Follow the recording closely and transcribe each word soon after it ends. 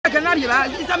can not hear.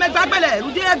 It's a make back.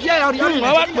 You did get out of your way.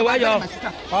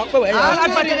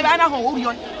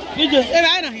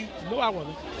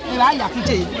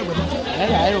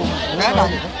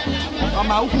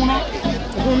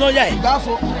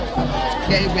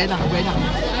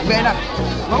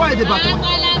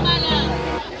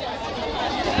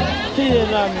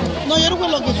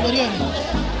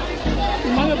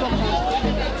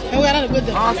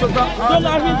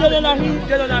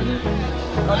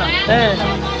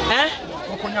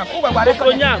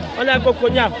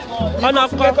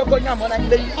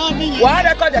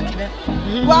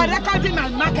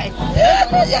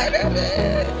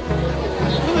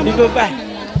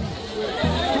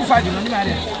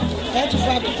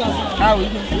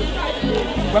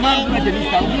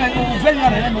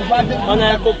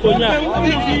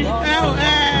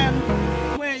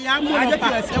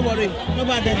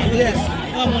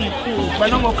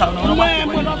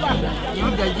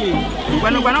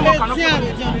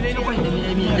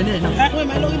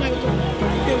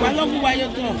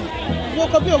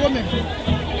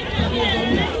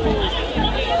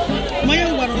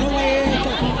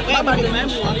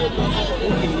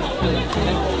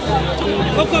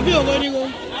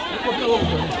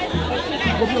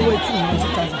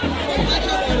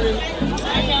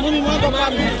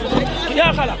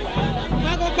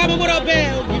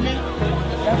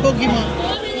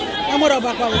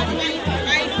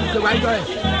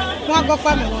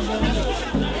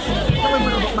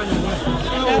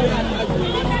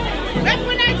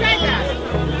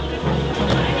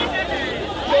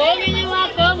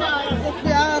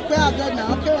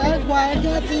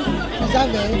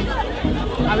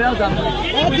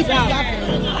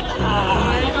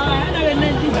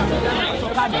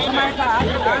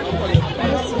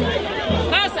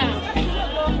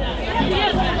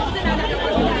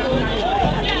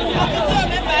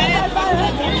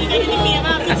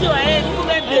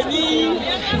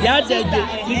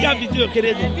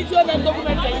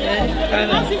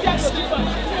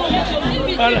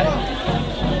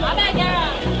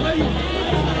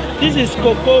 This is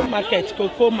Cocoa Market,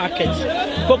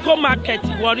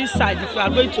 Warri side. If you are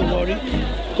going to Warri,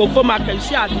 Cocoa Market, you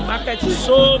see how the market is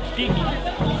so big,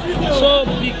 so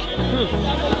big.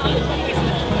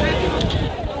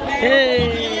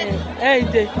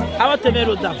 Hey, I want to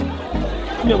go down.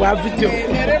 Me wa video.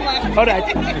 All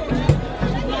right.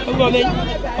 All right.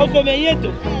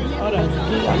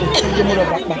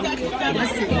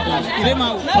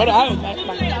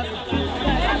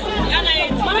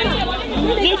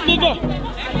 Give me go.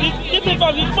 Give me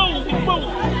go. Big phone.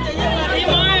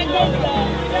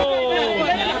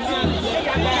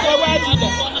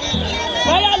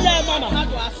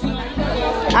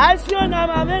 I see you now,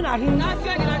 my man.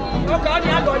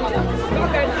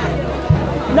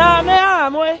 Nah, me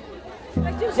am we.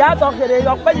 Ya talk the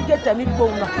your pay get me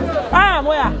phone. Ah,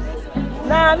 we are.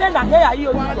 Nah, me na here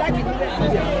you.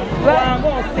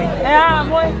 Yeah,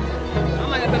 we.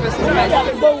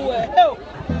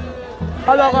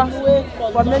 Alors,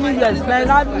 for many years, man,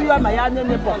 I do my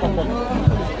name for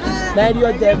man,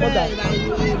 you're there for that.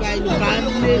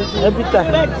 Every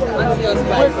time.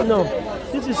 Wait, no.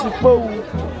 This is Sipo.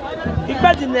 He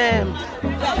got the name.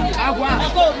 Agua.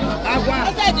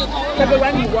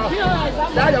 Everyone you walk.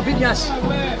 That's your business.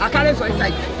 I can't for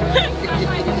inside.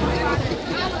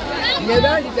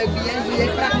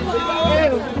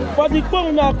 For the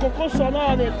phone now, Coco Sona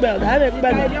on the bell. I have a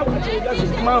bell.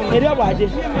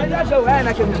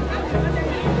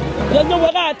 You know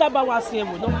what I thought about was him.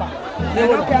 No,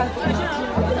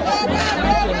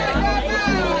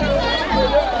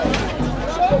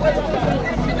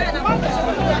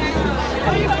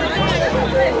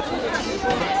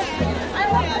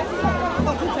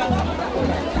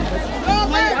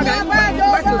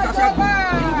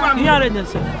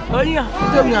 oh yeah,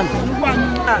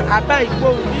 I buy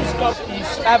this cup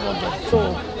is 500, so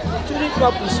 3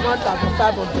 cup is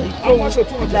 1,500. It goes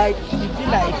like it be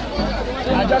like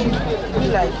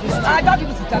this. I don't give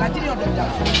it to $300.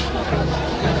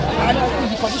 I don't think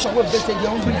the condition will be say you're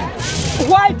hungry.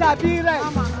 White are be right.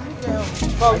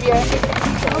 Oh yeah.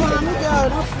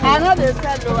 I know they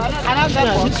sell though. I know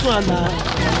this one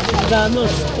no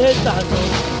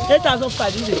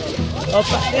 8,500 is it?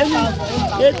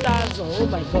 8,000. Oh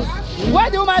my God. Why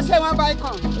do you say one buy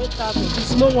con? 8,000.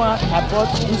 This no one I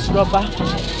bought this rubber.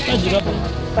 Not the rubber.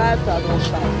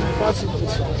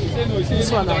 5,500.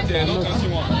 This one I not.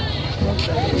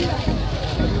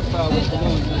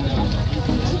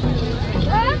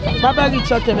 Baba get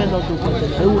shot and not do.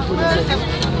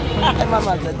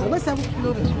 Mama said, "What's up,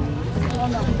 Glory?"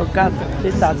 Okay,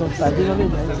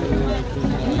 8,500.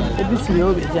 Maybe see you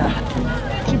over there.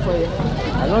 Cheap for you. I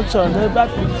don't know. Never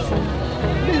fix.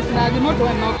 This now the motor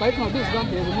when not if not this don't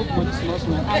be remove money small.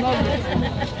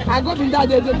 I go in that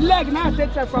the leg now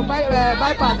take from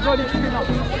bypass go this thing up.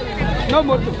 No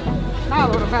motor.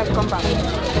 Now our guys come back.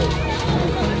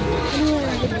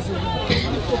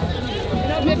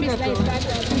 Maybe it's like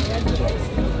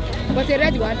 5,000. But the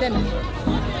red one then.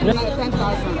 10,000.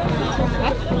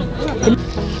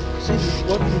 See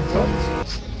what we brought?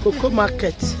 Cocoa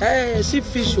market. Hey, see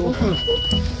fish. Oh.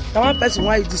 One person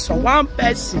why is this one? One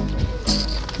person.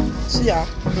 See ya.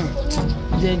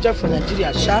 They enjoy for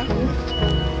Nigeria, sha.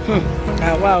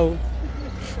 Ah wow.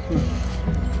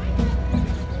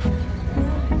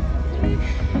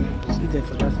 See them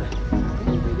for that side.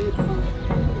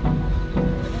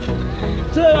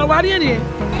 So what are you?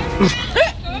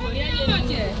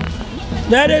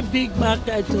 Very big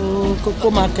market, oh,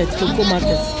 cocoa market. Cocoa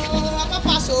market.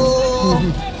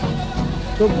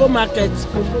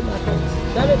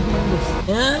 Very big place.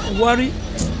 Yeah, Warri.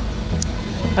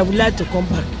 I would like to come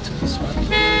back to this one.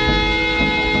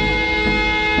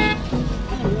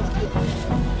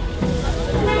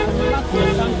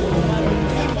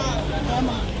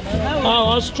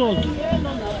 Oh, strong.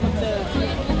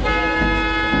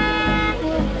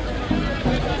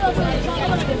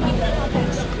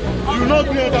 You know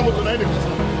me that was tonight.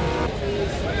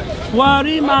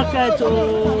 Warri market,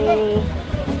 oh.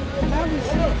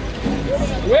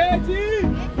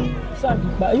 Waiting.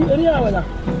 Any hour.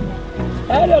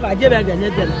 I don't know.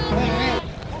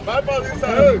 Bypass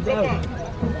inside. Hey, come on.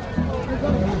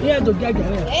 Here to get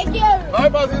it.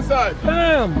 Bypass inside.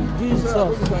 Damn, Jesus.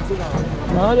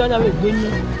 No, I don't have a good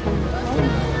news.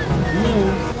 No.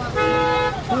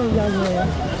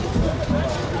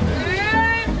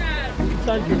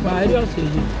 Thank you, I don't see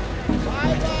you.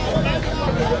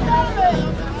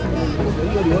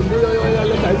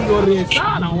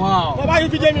 Wow.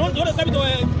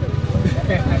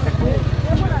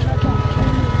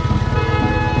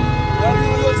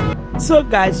 So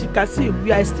guys, you can see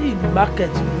we are still in the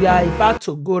market. We are about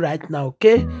to go right now,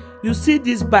 okay? You see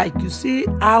this bike, you see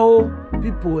how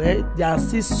people they are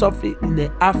still suffering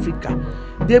in Africa.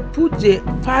 They put the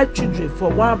 5 children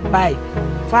for one bike.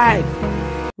 5.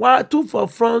 1, 2 for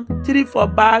front, 3 for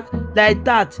back, like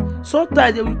that.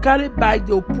 Sometimes they will carry bike,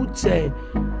 they will put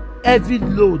heavy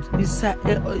load inside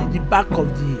the back of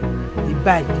the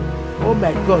bike. Oh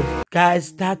my God,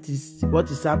 guys, that is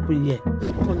what is happening here.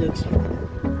 Connect.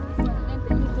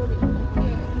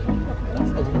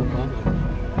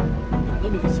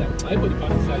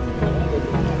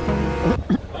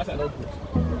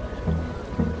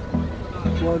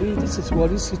 Warri, this is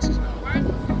Warri City.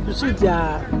 You see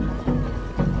their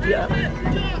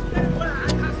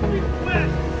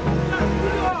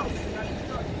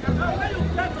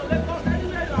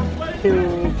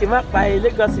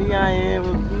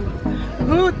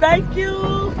Good, thank you.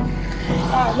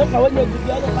 Look at what you're doing.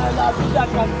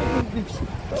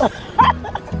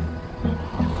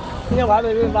 Why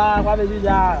baby,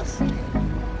 yes.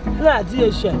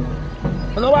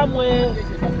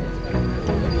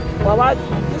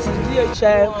 This is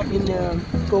DHL in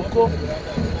Cocoa.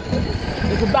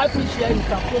 If you buy fish here, you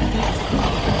can put it.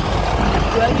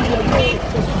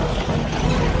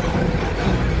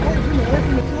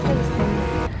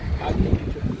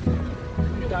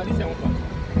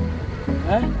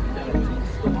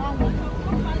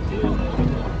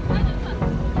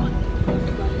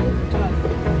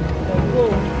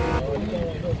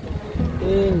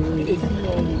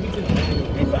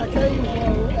 If I tell you,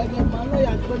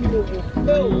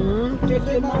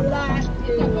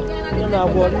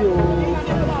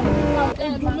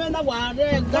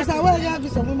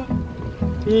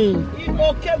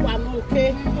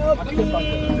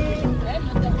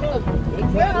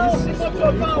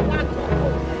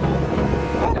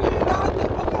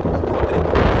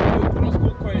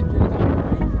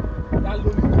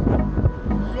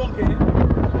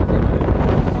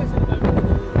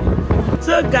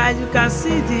 so guys, you can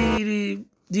see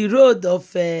the road of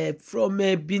from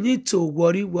Benin to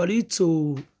Warri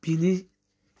to Benin,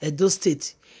 Edo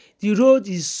State. The road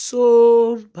is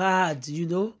so bad, you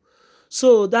know.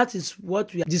 So that is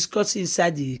what we are discussing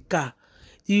inside the car.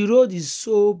 The road is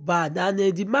so bad, and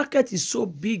the market is so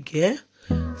big,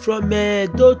 from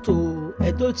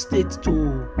Edo State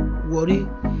to Warri.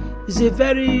 It's a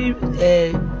very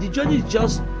the journey is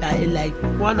just like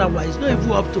 1 hour. It's not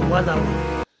even up to 1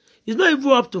 hour. It's not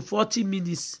even up to 40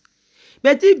 minutes.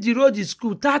 But if the road is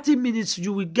cool, 30 minutes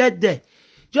you will get there.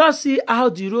 Just see how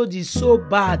the road is so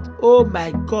bad. Oh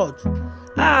my God.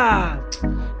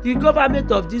 The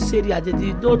government of this area, they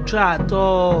did not try at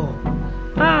all.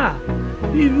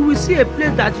 You will see a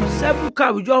place that you two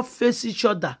cars will just face each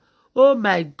other. Oh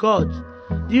my God.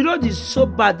 The road is so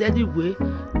bad anyway.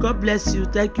 God bless you.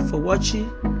 Thank you for watching.